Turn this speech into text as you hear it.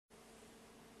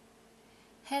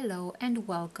Hello and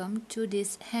welcome to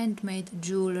this handmade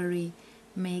jewelry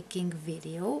making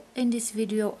video. In this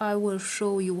video I will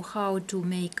show you how to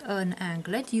make an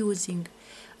anklet using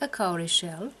a cowrie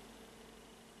shell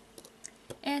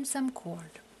and some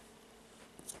cord.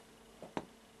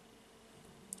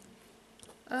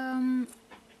 I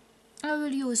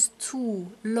will use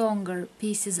two longer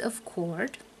pieces of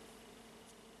cord.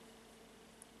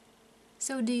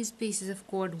 So these pieces of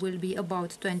cord will be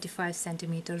about 25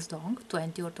 centimeters long,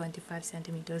 20 or 25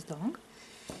 centimeters long.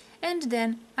 And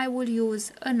then I will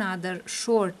use another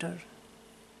shorter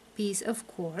piece of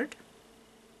cord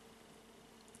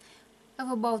of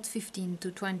about 15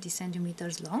 to 20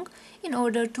 centimeters long in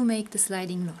order to make the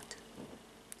sliding knot.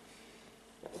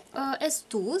 As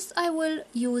tools, I will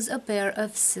use a pair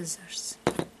of scissors.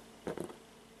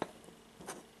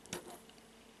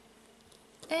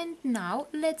 And now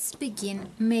let's begin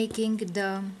making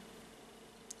the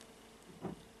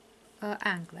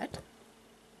anklet.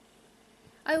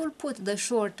 I will put the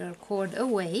shorter cord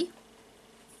away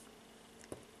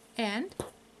and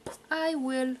I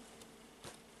will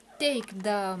take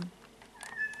the...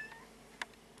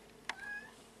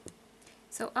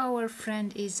 So our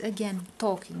friend is again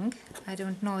talking. I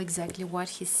don't know exactly what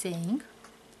he's saying.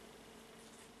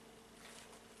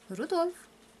 Rudolph?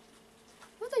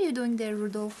 What are you doing there,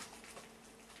 Rudolph?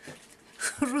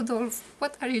 Rudolph,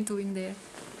 what are you doing there?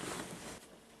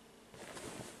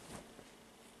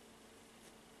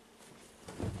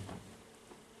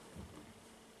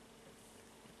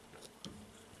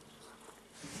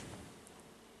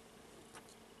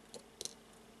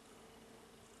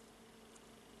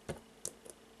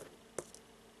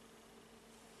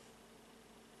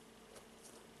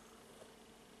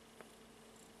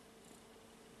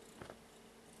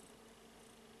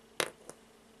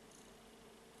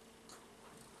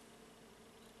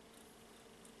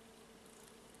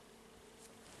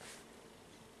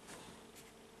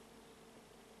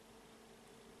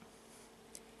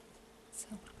 So,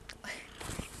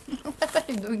 what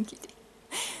are you doing, Kitty?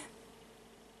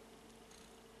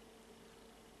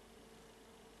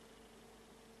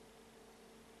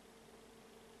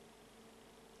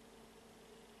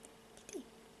 Kitty,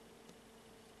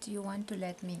 do you want to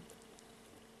let me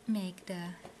make the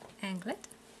anklet?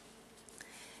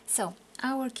 So,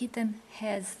 our kitten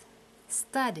has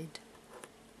studied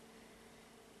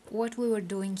what we were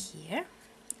doing here,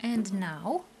 and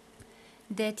now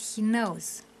that he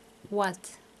knows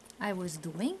what I was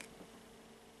doing,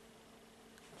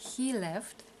 he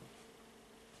left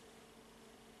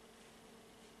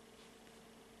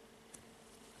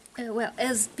well,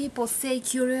 as people say,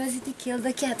 curiosity killed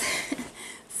the cat.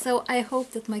 So I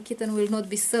hope that my kitten will not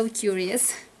be so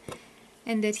curious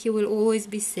and that he will always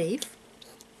be safe.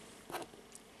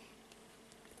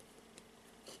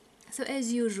 So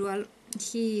as usual,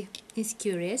 he is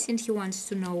curious and he wants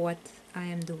to know what I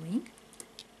am doing.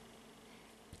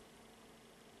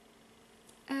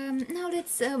 Now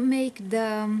let's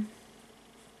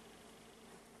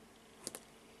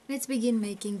begin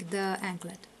making the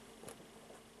anklet.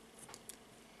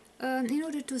 In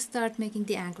order to start making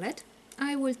the anklet,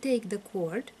 I will take the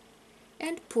cord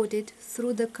and put it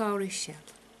through the cowrie shell.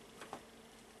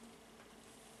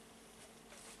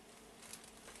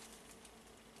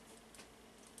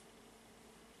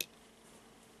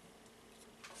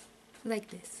 Like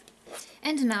this.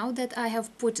 And now that I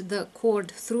have put the cord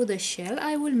through the shell,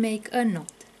 I will make a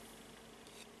knot.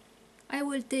 I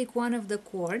will take one of the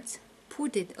cords,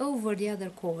 put it over the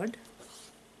other cord,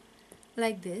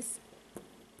 like this,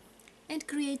 and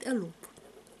create a loop.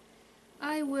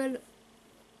 I will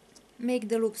make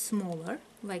the loop smaller,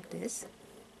 like this,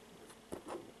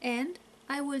 and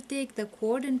I will take the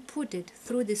cord and put it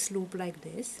through this loop like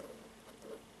this,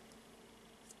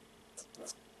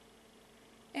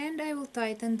 and I will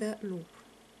tighten the loop.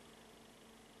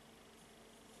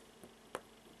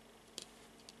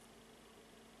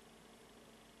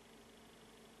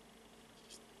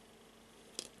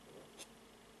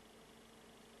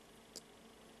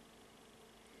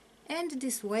 And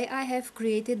this way I have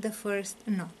created the first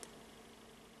knot.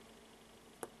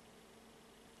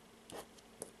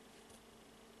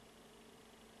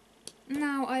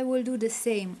 Now I will do the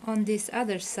same on this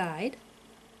other side.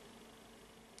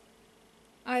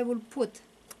 I will put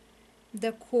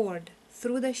the cord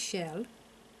through the shell,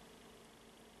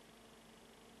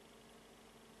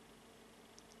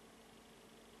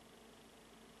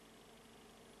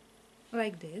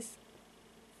 like this,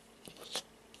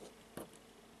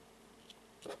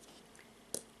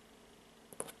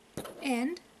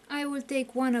 and I will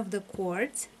take one of the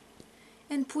cords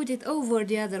and put it over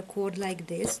the other cord like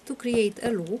this to create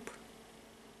a loop,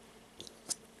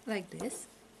 like this.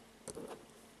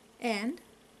 and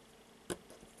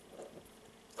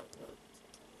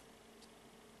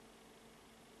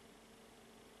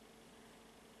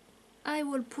I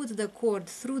will put the cord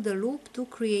through the loop to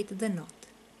create the knot.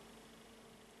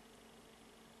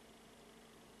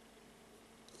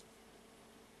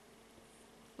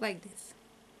 Like this.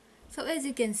 So as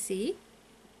you can see,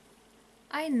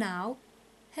 I now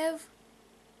have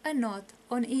a knot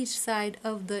on each side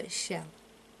of the shell,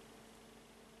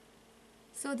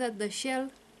 so that the shell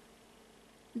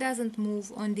doesn't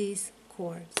move on these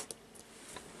cords.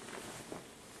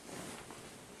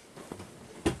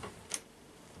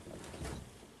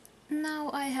 Now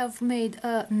I have made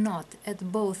a knot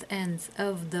at both ends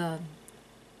of the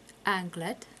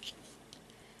anklet,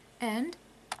 and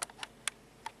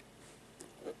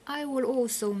I will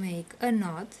also make a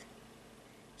knot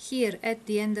here at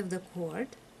the end of the cord,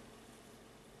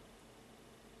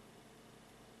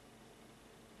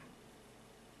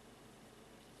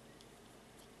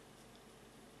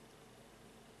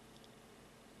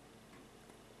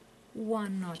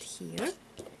 one knot here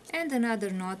and another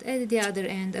knot at the other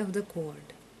end of the cord.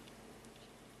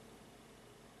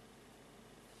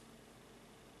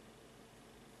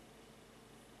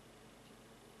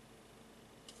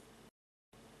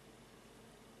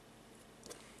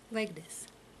 Like this.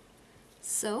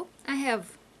 So I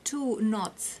have two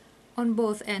knots on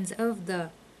both ends of the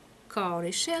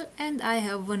cowrie shell, and I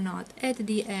have a knot at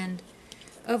the end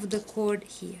of the cord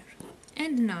here.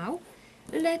 And now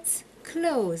let's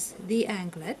close the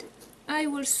anklet. I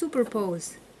will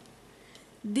superpose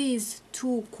these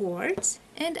two cords,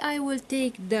 and I will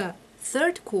take the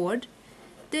third cord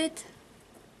that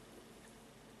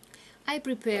I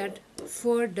prepared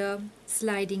for the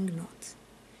sliding knot.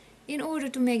 In order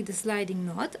to make the sliding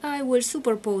knot, I will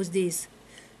superpose these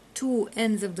two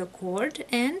ends of the cord,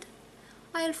 and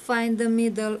I'll find the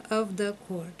middle of the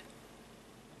cord.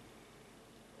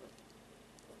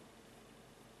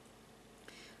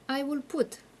 I will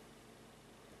put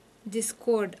this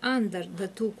cord under the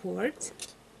two cords,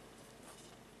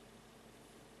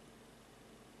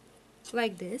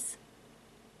 like this,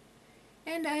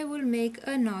 and I will make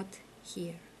a knot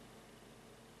here,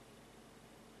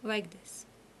 like this.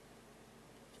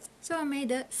 So I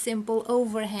made a simple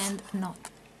overhand knot.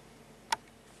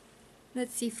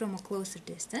 Let's see from a closer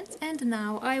distance. And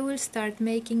now I will start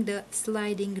making the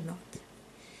sliding knot.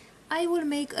 I will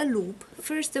make a loop,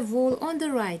 first of all on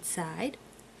the right side.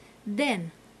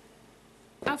 Then,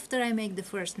 after I make the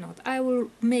first knot, I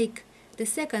will make the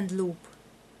second loop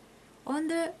on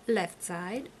the left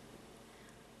side.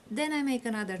 Then I make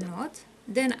another knot.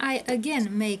 Then I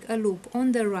again make a loop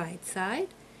on the right side,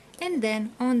 and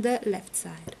then on the left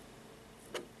side.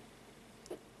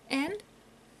 And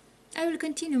I will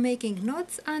continue making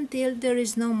knots until there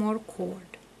is no more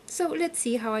cord. So let's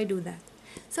see how I do that.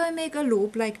 So I make a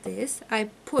loop like this. I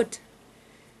put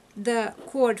the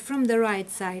cord from the right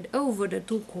side over the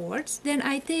two cords. Then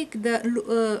I take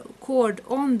the cord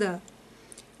on the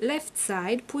left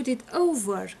side, put it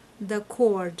over the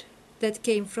cord that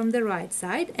came from the right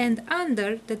side and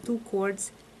under the two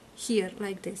cords here,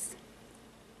 like this.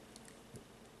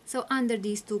 So under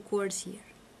these two cords here.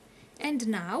 And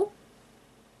now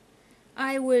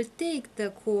I will take the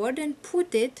cord and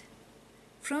put it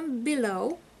from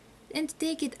below and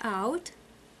take it out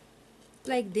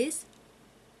like this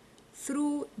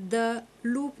through the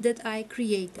loop that I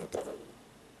created.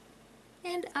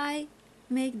 And I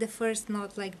make the first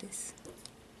knot like this.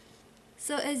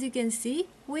 So as you can see,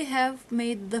 we have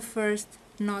made the first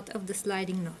knot of the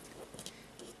sliding knot.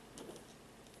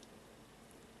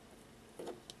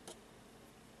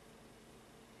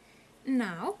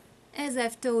 Now, as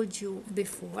I've told you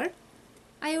before,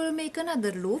 I will make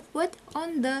another loop, but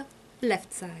on the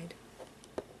left side.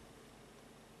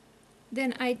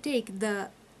 Then I take the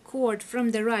cord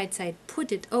from the right side,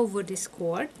 put it over this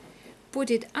cord, put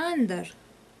it under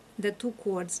the two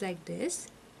cords like this,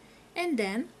 and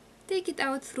then take it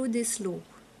out through this loop,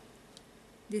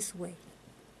 this way,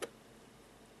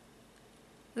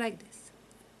 like this.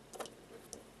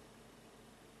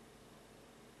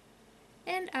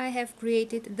 And I have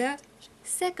created the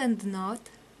second knot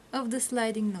of the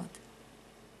sliding knot.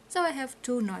 So I have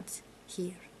two knots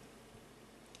here.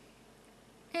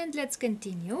 And let's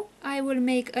continue. I will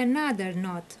make another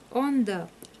knot on the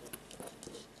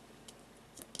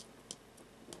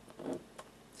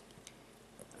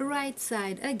right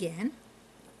side again.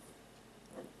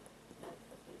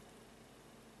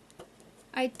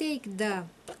 I take the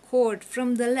cord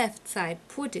from the left side,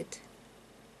 put it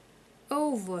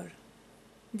over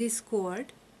this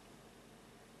cord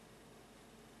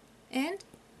and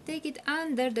take it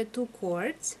under the two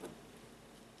cords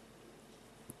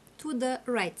to the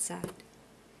right side.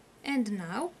 And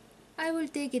now I will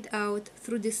take it out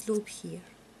through this loop here.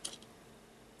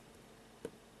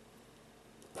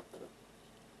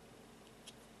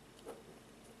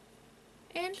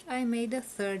 And I made a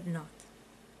third knot.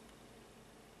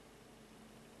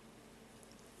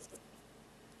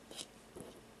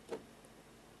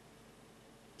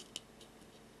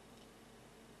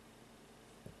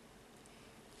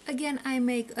 Again, I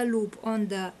make a loop on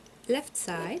the left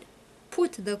side,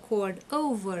 put the cord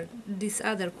over this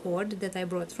other cord that I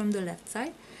brought from the left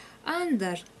side,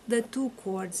 under the two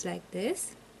cords like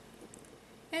this,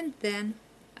 and then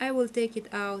I will take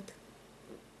it out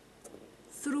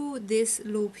through this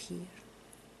loop here.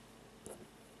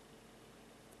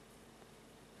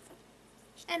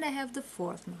 And I have the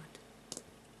fourth knot.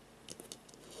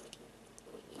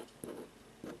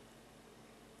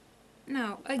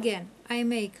 Now again I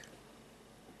make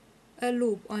a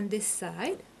loop on this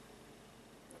side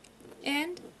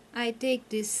and I take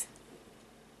this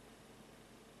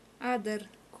other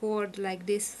cord like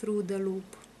this through the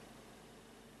loop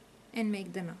and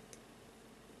make the knot.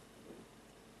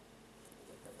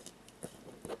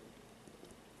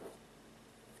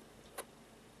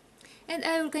 And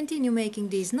I will continue making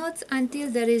these knots until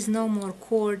there is no more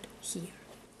cord here.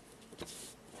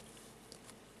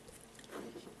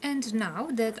 And now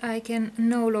that I can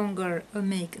no longer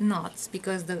make knots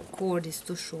because the cord is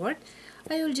too short,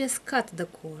 I will just cut the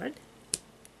cord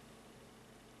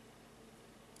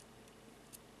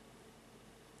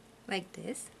like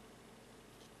this.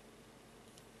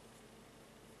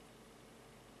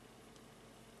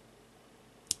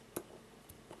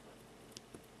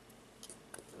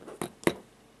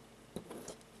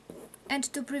 And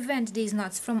to prevent these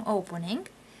knots from opening,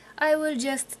 I will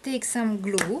just take some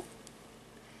glue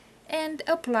and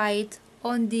apply it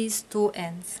on these two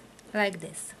ends, like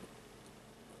this.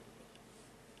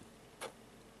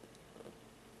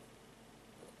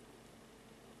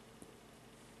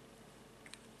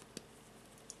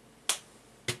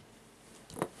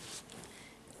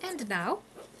 And now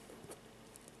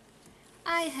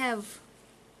I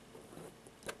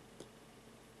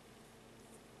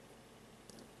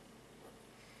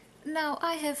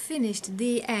have finished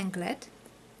the anklet,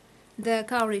 the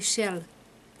cowrie shell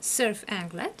surf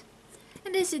anklet,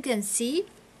 and as you can see,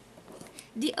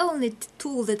 the only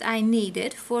tool that I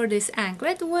needed for this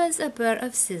anklet was a pair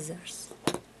of scissors.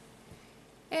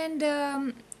 And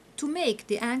to make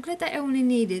the anklet I only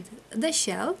needed the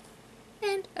shell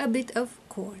and a bit of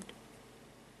cord.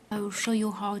 I will show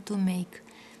you how to make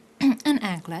an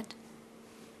anklet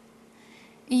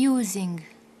using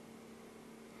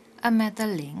a metal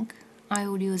link. I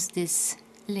will use this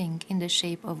link in the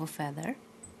shape of a feather.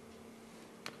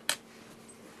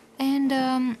 And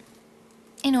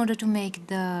in order to make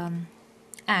the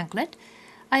anklet,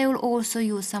 I will also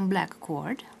use some black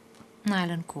cord,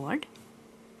 nylon cord,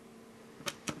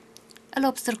 a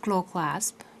lobster claw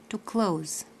clasp to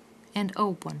close and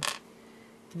open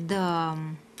the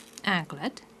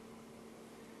anklet,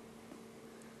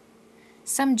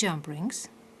 some jump rings.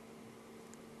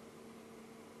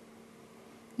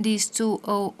 These two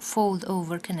fold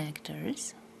over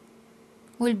connectors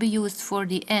will be used for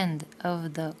the end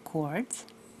of the cords,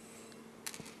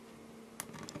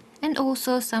 and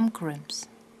also some crimps.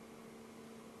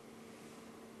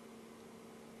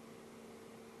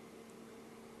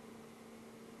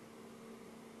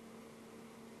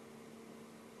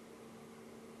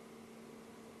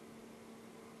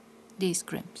 These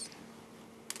crimps.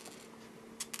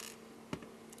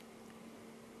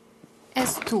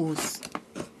 As tools,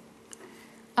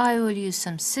 I will use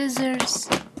some scissors,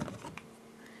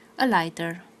 a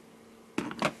lighter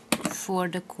for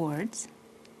the cords,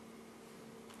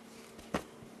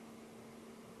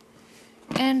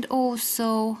 and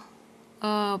also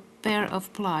a pair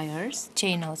of pliers,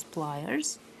 chain nose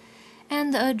pliers,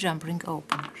 and a jump ring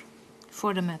opener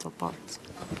for the metal parts.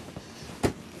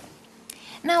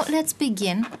 Now let's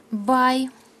begin by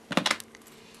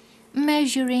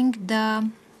measuring the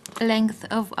length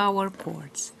of our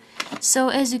cords. So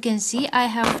as you can see, I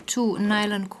have two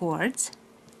nylon cords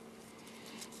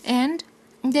and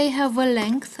they have a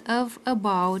length of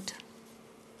about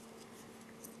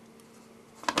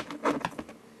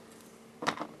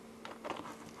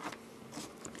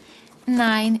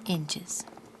 9 inches.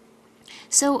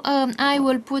 So I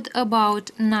will put about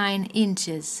 9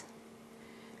 inches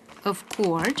of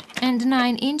cord, and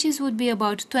 9 inches would be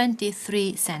about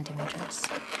 23 centimeters.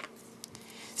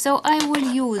 So I will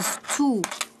use 2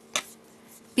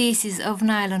 pieces of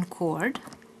nylon cord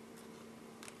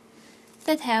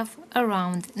that have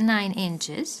around 9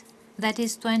 inches, that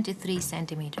is 23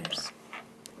 centimeters.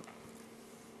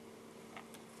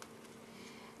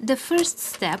 The first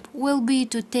step will be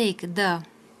to take the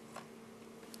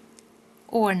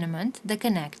ornament, the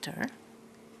connector,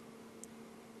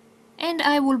 and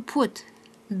I will put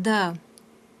the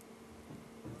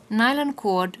nylon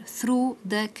cord through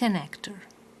the connector.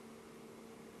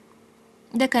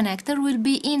 The connector will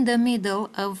be in the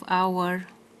middle of our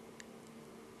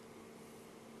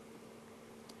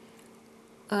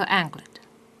anklet,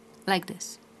 like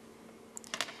this.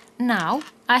 Now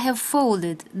I have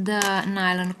folded the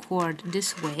nylon cord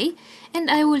this way, and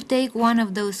I will take one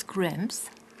of those crimps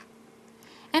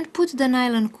and put the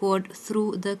nylon cord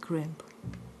through the crimp.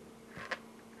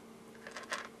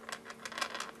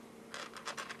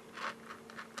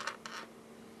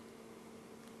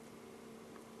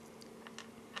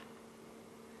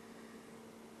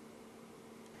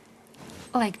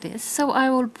 Like this. So I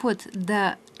will put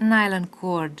the nylon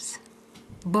cords,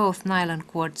 both nylon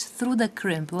cords, through the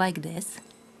crimp like this.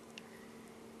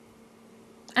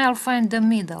 I'll find the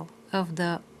middle of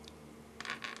the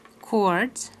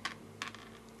cords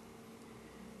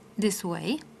this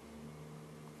way,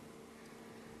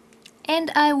 and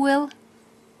I will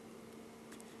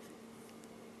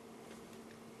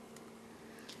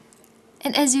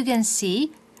as you can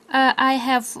see, I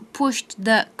have pushed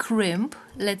the crimp.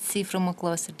 Let's see from a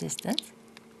closer distance.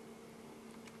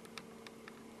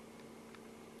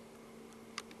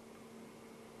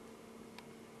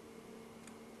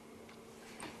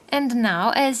 And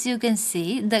now, as you can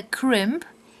see, the crimp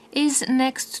is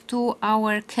next to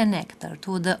our connector,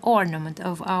 to the ornament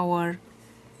of our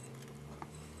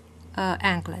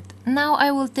anklet. Now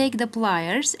I will take the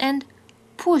pliers and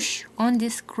push on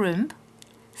this crimp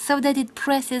so that it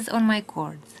presses on my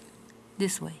cords,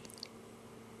 this way.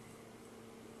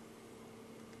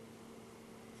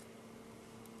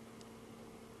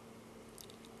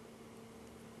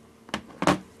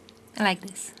 Like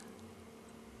this.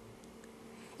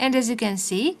 And as you can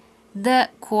see, the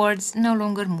cords no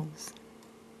longer move.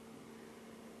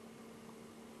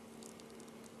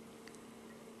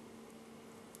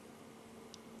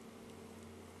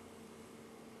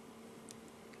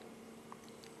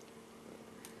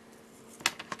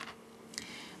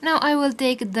 Now I will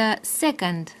take the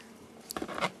second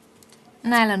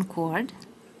nylon cord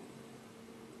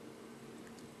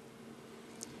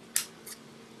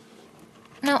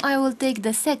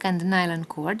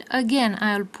Again,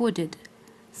 I'll put it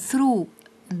through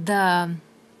the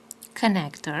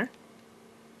connector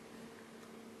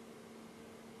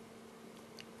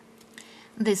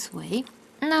this way.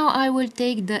 Now I will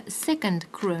take the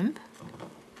second crimp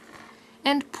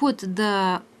and put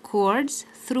the cords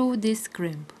through this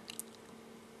crimp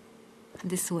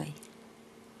this way.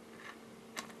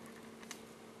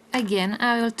 Again,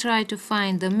 I will try to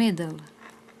find the middle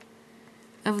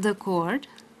of the cord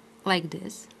like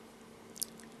this,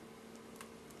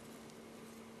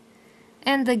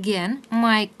 and again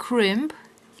my crimp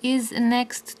is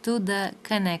next to the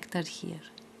connector here.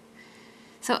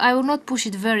 So I will not push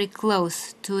it very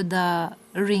close to the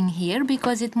ring here,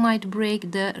 because it might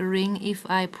break the ring if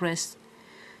I press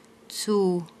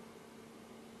too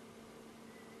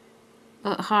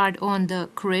hard on the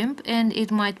crimp, and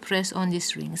it might press on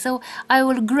this ring. So I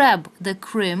will grab the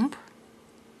crimp,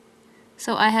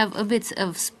 so I have a bit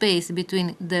of space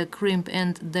between the crimp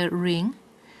and the ring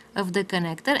of the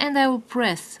connector, and I will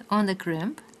press on the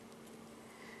crimp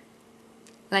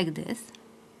like this,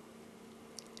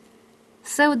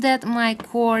 so that my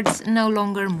cords no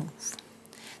longer move.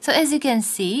 So as you can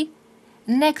see,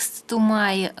 next to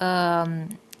my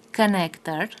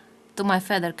connector, to my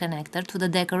feather connector, to the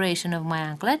decoration of my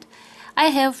anklet, I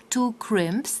have two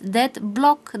crimps that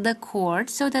block the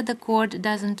cord so that the cord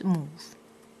doesn't move.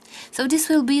 So this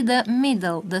will be the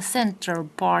middle, the central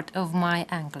part of my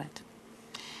anklet.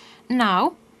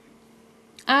 Now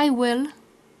I will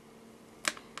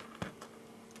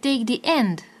take the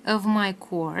end of my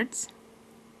cords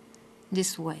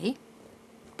this way.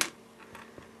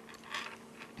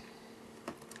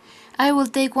 I will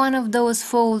take one of those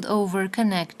fold-over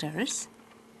connectors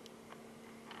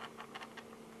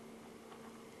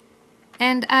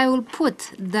and I will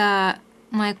put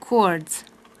my cords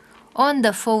on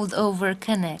the fold-over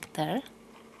connector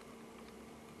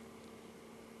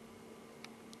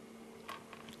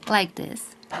like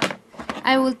this.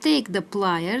 I will take the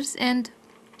pliers and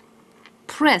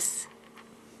press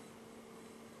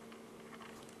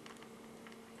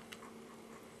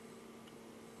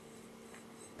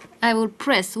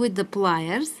with the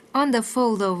pliers on the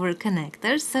fold-over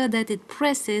connector so that it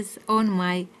presses on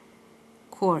my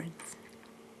cords.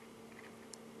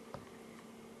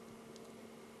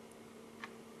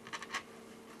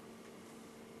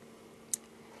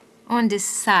 on this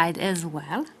side as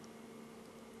well.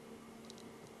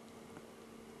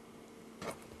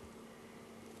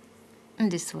 In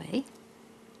this way.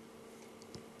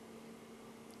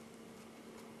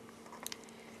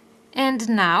 And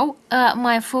now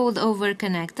my fold over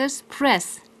connectors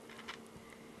press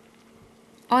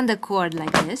on the cord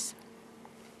like this.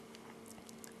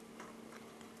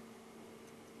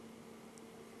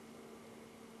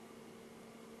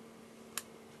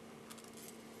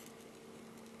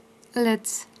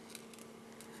 Let's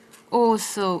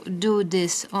also do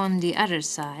this on the other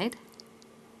side.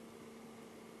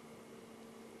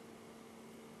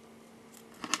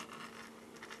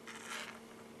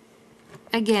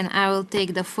 Again, I will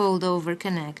take the fold over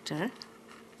connector.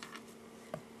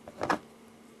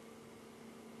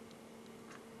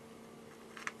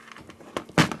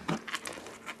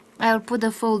 I'll put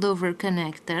the fold over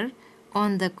connector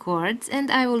on the cords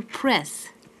and I will press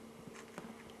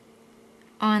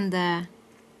on the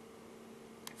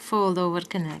fold over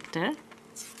connector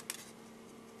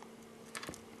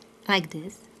like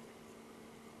this.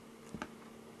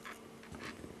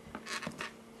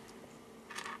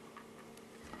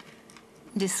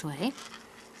 This way.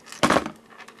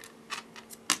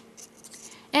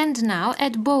 And now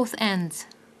at both ends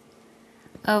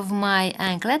of my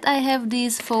anklet I have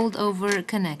these fold over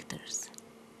connectors.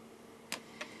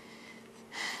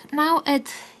 Now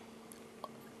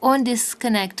on these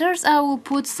connectors I will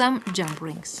put some jump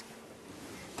rings.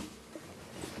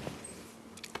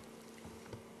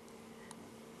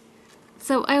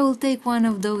 So I will take one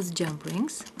of those jump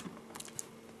rings.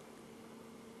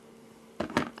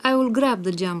 I will grab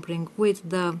the jump ring with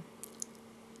the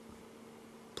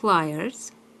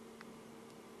pliers.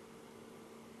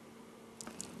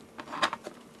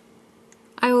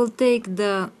 I will take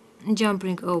the jump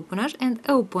ring opener and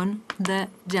open the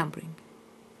jump ring.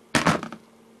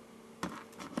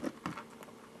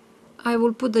 I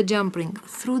will put the jump ring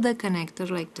through the connector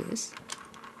like this.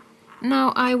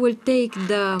 Now I will take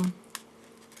the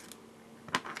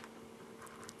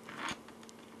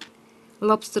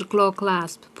lobster claw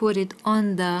clasp, put it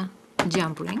on the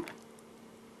jump ring.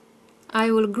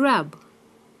 I will grab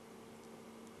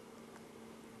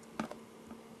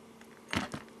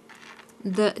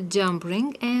the jump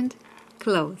ring and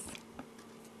close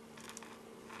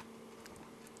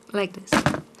like this.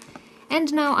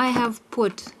 And now I have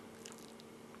put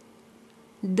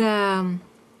the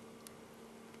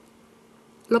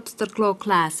lobster claw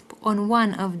clasp on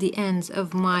one of the ends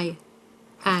of my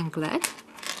anklet,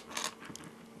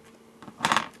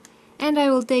 and I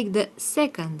will take the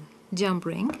second jump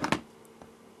ring,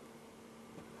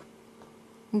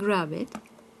 grab it,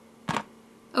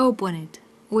 open it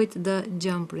with the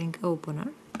jump ring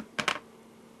opener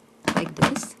like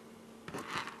this,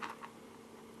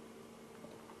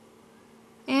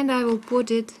 and I will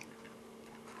put it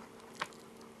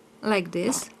like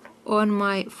this on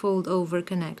my fold over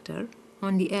connector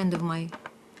on the end of my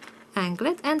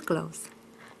anklet and close.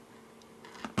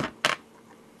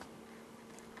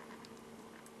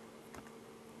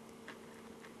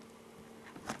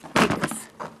 Like this.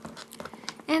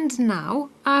 And now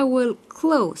I will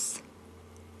close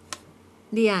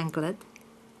the anklet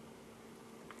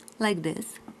like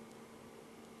this.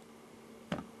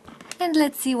 And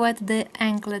let's see what the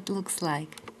anklet looks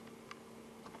like.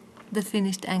 The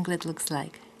finished anklet looks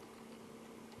like.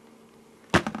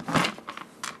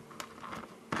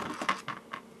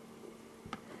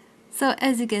 So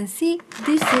as you can see,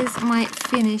 this is my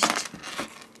finished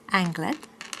anklet.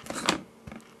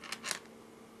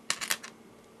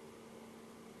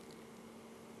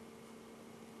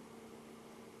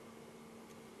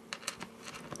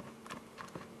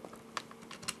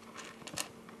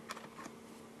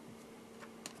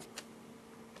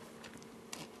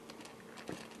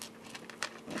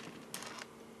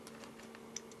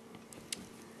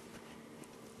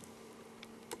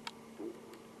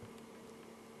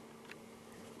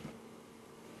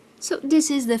 So this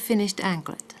is the finished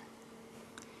anklet.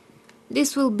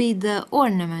 This will be the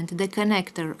ornament, the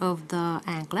connector of the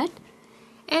anklet,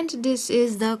 and this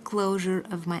is the closure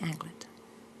of my anklet.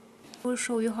 I will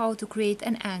show you how to create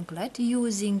an anklet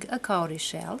using a cowrie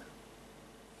shell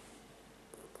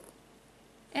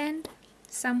and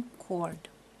some cord.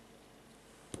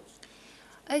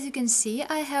 As you can see,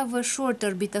 I have a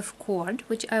shorter bit of cord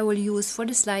which I will use for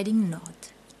the sliding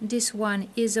knot. This one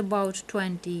is about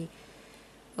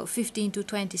 15 to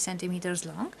 20 centimeters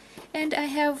long, and I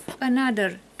have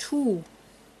another two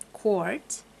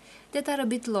cords that are a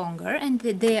bit longer, and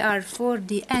they are for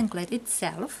the anklet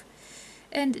itself,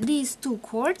 and these two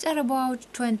cords are about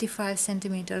 25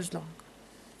 centimeters long.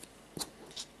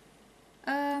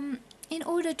 In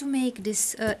order to make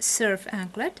this surf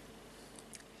anklet,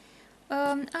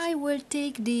 I will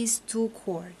take these two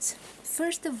cords.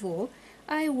 First of all,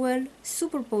 I will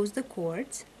superpose the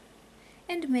cords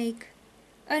and make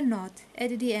a knot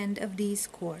at the end of these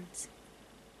cords.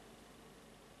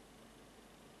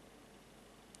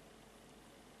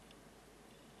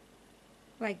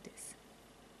 Like this.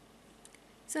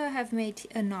 So I have made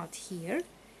a knot here,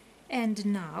 and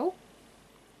now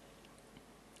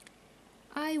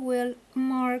I will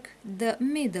mark the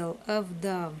middle of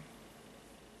the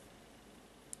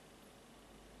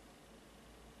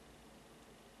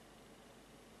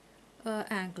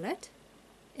anklet,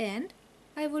 and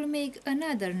I will make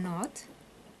another knot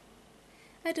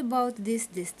at about this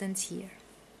distance here.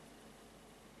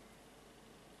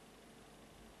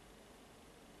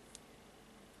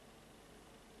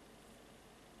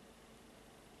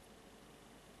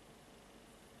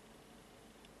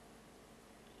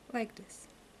 Like this.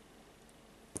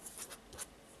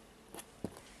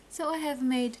 So I have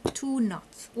made two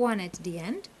knots, one at the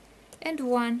end and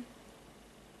one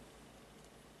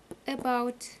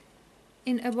about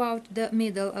the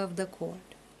middle of the cord.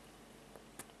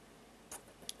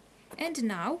 And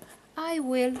now I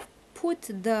will put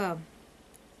the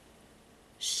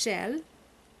shell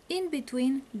in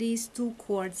between these two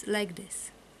cords like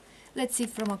this. Let's see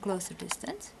from a closer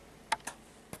distance.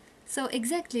 So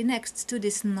exactly next to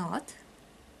this knot,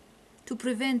 to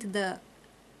prevent the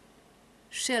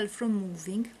shell from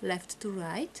moving left to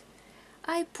right,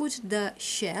 I put the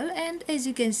shell, and as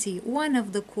you can see, one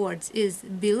of the cords is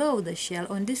below the shell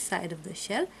on this side of the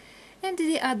shell, and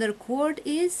the other cord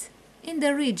is in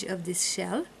the ridge of this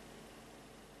shell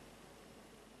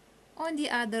on the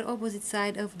other opposite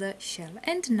side of the shell.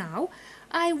 And now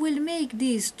I will make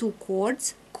these two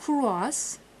cords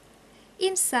cross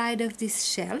inside of this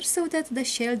shell so that the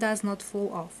shell does not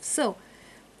fall off. So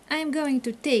I'm going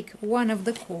to take one of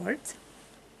the cords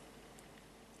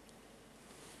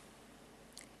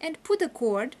and put a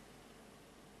cord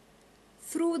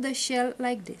through the shell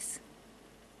like this.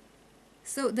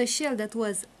 So the shell that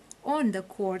was on the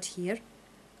cord here,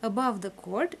 above the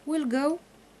cord, will go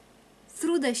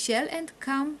through the shell and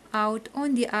come out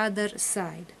on the other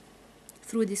side,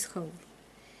 through this hole.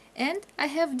 And I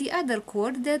have the other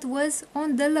cord that was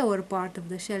on the lower part of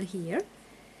the shell here,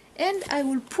 and I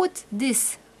will put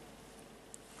this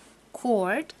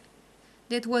cord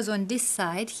that was on this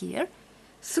side here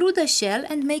through the shell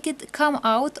and make it come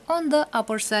out on the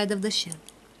upper side of the shell.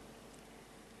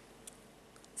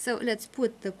 So let's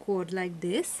put the cord like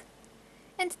this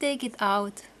and take it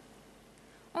out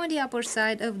on the upper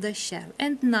side of the shell.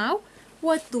 And now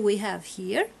what do we have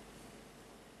here?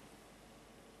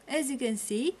 As you can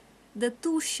see, the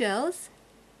two shells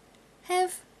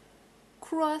have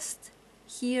crossed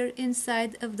here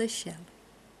inside of the shell.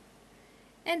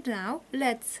 And now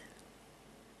let's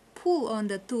pull on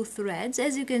the two threads.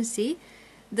 As you can see,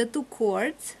 the two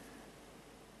cords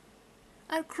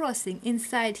are crossing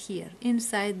inside here,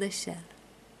 inside the shell,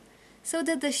 so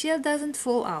that the shell doesn't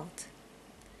fall out.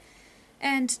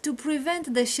 And to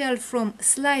prevent the shell from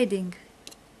sliding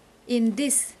in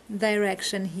this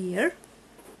direction here,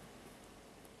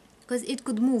 because it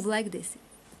could move like this,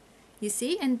 you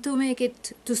see, and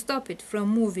to stop it from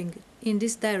moving in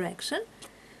this direction,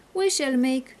 we shall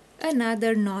make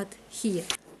another knot here.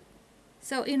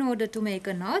 So in order to make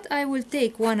a knot, I will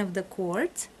take one of the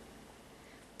cords,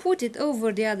 put it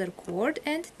over the other cord,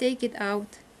 and take it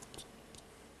out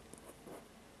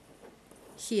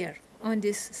here, on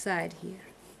this side here.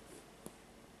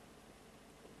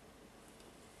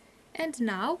 And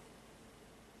now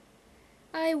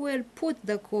I will put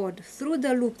the cord through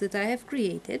the loop that I have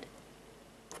created,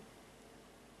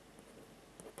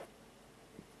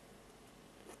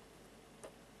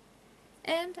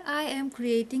 and I am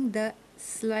creating the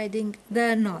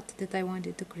knot that I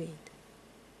wanted to create.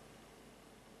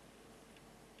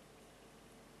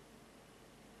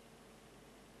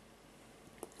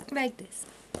 Like this.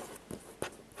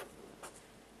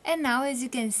 And now, as you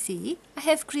can see, I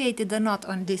have created a knot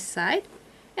on this side,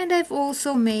 and I've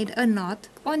also made a knot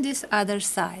on this other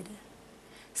side.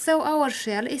 So our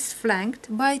shell is flanked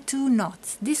by two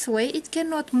knots. This way it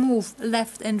cannot move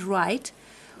left and right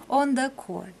on the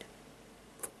cord.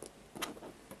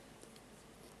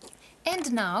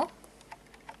 And now,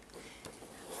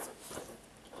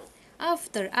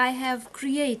 after I have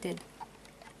created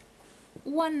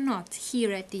one knot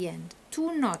here at the end,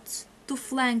 two knots to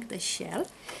flank the shell,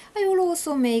 I will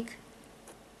also make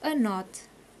a knot,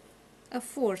 a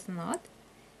fourth knot,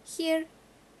 here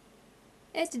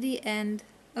at the end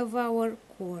of our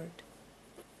cord.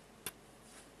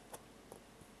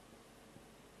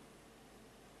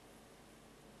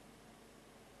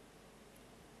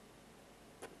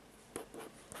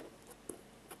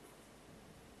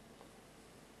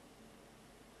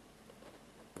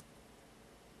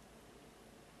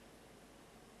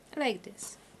 like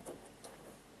this.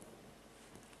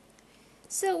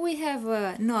 So we have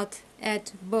a knot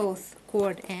at both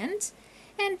cord ends,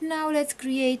 and now let's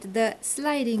create the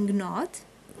sliding knot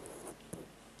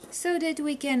so that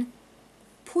we can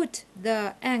put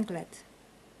the anklet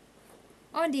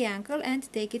on the ankle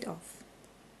and take it off.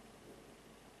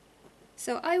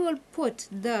 So I will put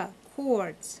the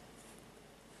cords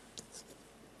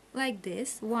like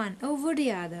this, one over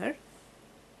the other,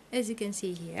 as you can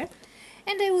see here,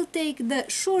 and I will take the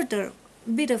shorter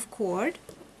bit of cord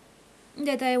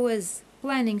that I was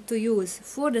planning to use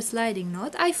for the sliding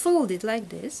knot. I fold it like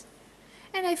this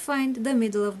and I find the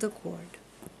middle of the cord.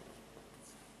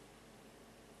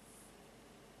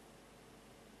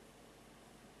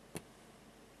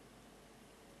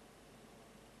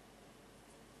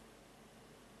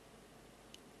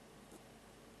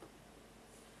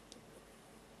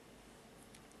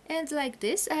 And like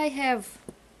this I have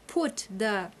put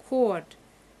the cord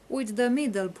with the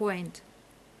middle point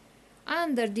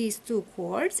under these two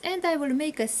cords, and I will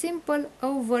make a simple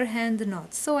overhand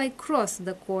knot. So I cross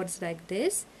the cords like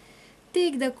this,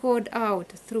 take the cord out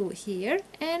through here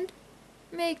and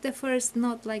make the first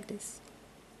knot like this.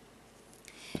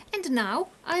 And now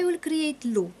I will create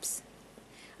loops.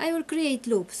 I will create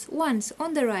loops once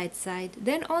on the right side,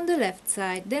 then on the left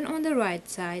side, then on the right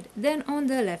side, then on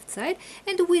the left side,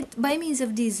 and by means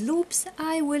of these loops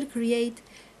I will create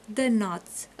the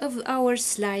knots of our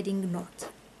sliding knot.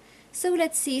 So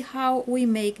let's see how we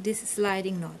make this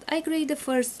sliding knot. I create the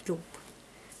first loop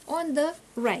on the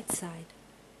right side.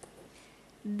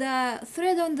 The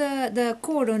thread on the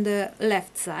cord on the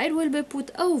left side will be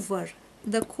put over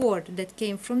the cord that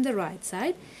came from the right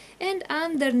side and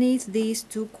underneath these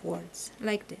two cords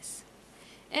like this.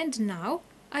 And now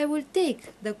I will take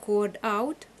the cord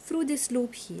out through this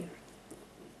loop here.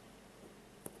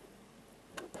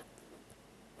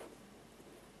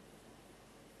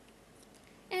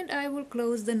 And I will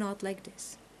close the knot like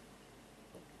this.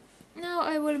 Now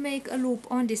I will make a loop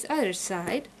on this other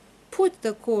side, put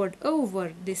the cord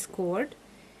over this cord,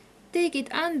 take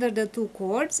it under the two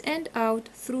cords and out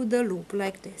through the loop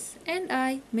like this, and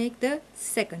I make the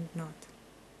second knot.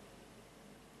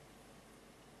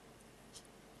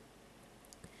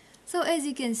 So as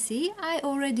you can see, I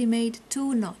already made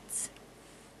two knots.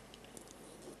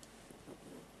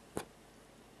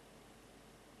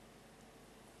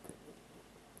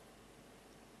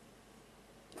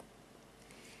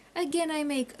 Again I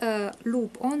make a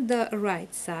loop on the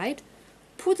right side,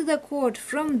 put the cord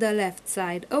from the left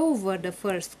side over the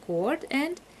first cord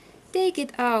and take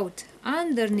it out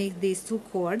underneath these two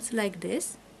cords like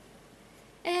this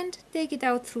and take it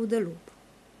out through the loop.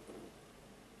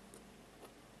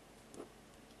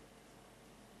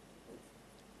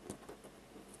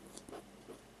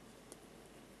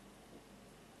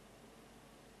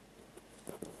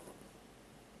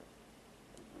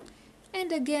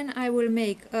 And again I will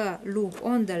make a loop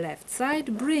on the left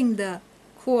side, bring the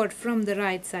cord from the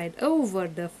right side over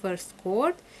the first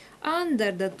cord,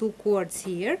 under the two cords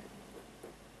here,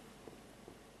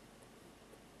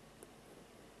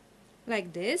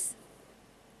 like this,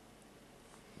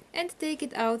 and take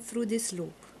it out through this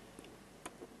loop.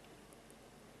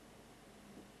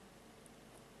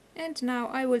 And now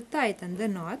I will tighten the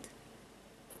knot,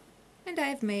 and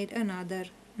I've made another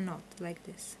knot like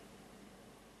this.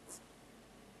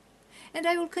 And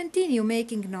I will continue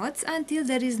making knots until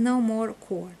there is no more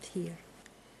cord here,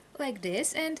 like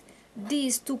this. And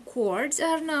these two cords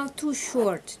are now too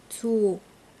short to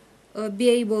be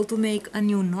able to make a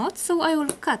new knot, so I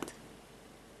will cut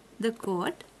the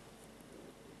cord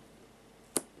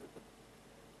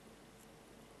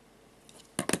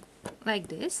like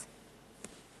this.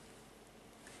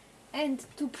 And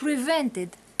to prevent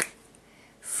it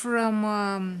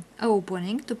from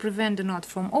opening, to prevent the knot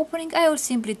from opening, I will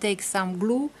simply take some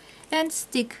glue and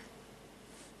stick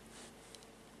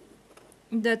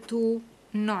the two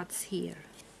knots here.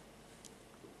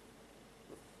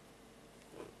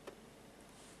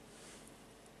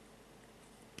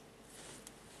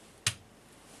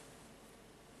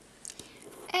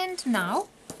 And now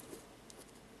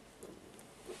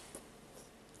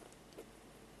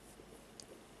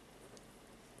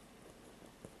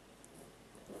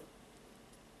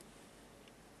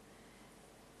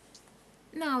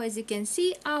as you can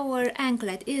see, our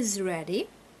anklet is ready.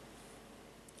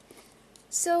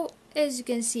 So as you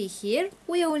can see here,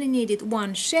 we only needed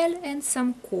one shell and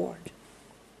some cord.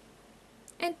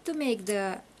 And to make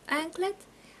the anklet,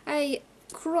 I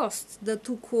crossed the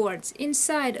two cords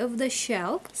inside of the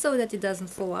shell so that it doesn't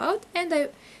fall out, and I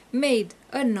made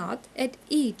a knot at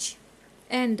each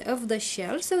end of the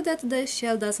shell so that the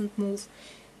shell doesn't move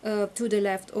to the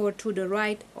left or to the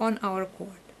right on our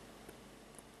cord.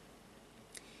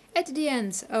 At the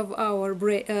ends of our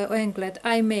anklet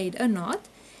I made a knot,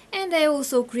 and I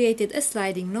also created a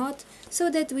sliding knot so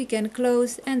that we can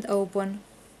close and open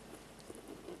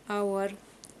our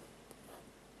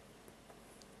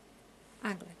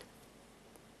anklet.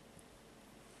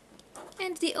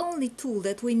 And the only tool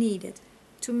that we needed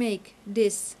to make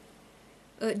this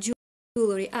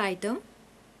jewelry item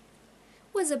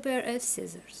was a pair of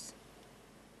scissors.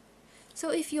 So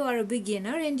if you are a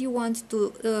beginner and you want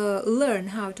to learn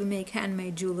how to make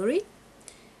handmade jewelry,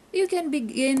 you can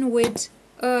begin with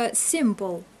a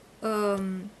simple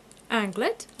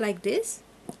anklet like this,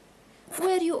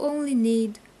 where you only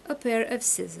need a pair of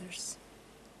scissors.